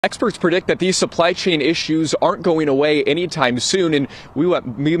Experts predict that these supply chain issues aren't going away anytime soon, and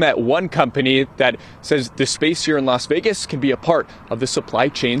we met one company that says the space here in Las Vegas can be a part of the supply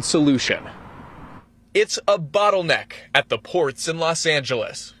chain solution. It's a bottleneck at the ports in Los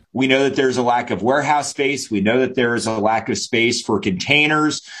Angeles. We know that there's a lack of warehouse space. We know that there's a lack of space for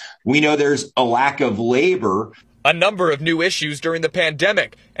containers. We know there's a lack of labor. A number of new issues during the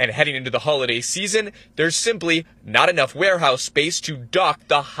pandemic, and heading into the holiday season, there's simply not enough warehouse space to dock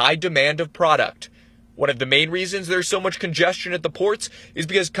the high demand of product. One of the main reasons there's so much congestion at the ports is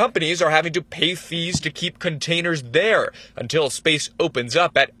because companies are having to pay fees to keep containers there until space opens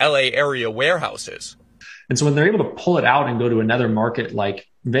up at LA area warehouses. And so when they're able to pull it out and go to another market like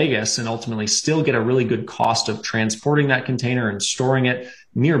Vegas and ultimately still get a really good cost of transporting that container and storing it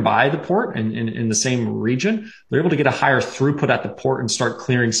nearby the port and in the same region, they're able to get a higher throughput at the port and start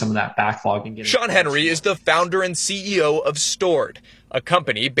clearing some of that backlog. And Sean Henry is the founder and CEO of Stored, a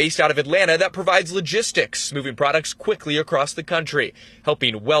company based out of Atlanta that provides logistics, moving products quickly across the country,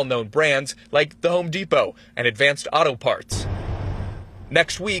 helping well-known brands like the Home Depot and Advanced Auto Parts.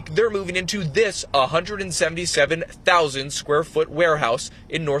 Next week, they're moving into this 177,000 square foot warehouse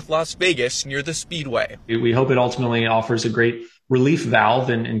in North Las Vegas near the Speedway. We hope it ultimately offers a great relief valve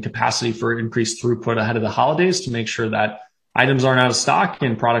and capacity for increased throughput ahead of the holidays to make sure that items aren't out of stock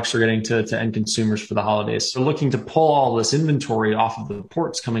and products are getting to end consumers for the holidays. So looking to pull all this inventory off of the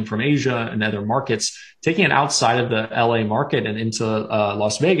ports coming from Asia and other markets, taking it outside of the LA market and into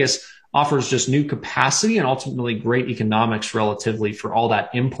Las Vegas offers just new capacity and ultimately great economics relatively for all that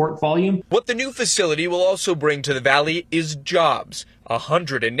import volume. What the new facility will also bring to the valley is jobs,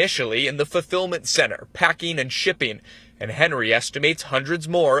 100 initially in the fulfillment center, packing and shipping. And Henry estimates hundreds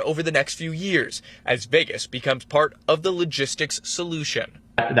more over the next few years as Vegas becomes part of the logistics solution.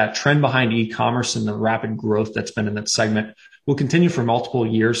 That trend behind e-commerce and the rapid growth that's been in that segment will continue for multiple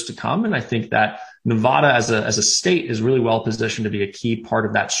years to come. And I think that Nevada as a state is really well positioned to be a key part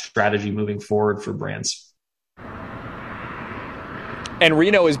of that strategy moving forward for brands. And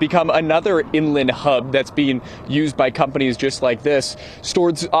Reno has become another inland hub that's being used by companies just like this.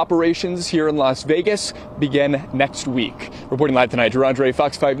 Stored's operations here in Las Vegas begin next week. Reporting live tonight, Drew Andre,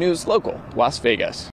 Fox 5 News, local, Las Vegas.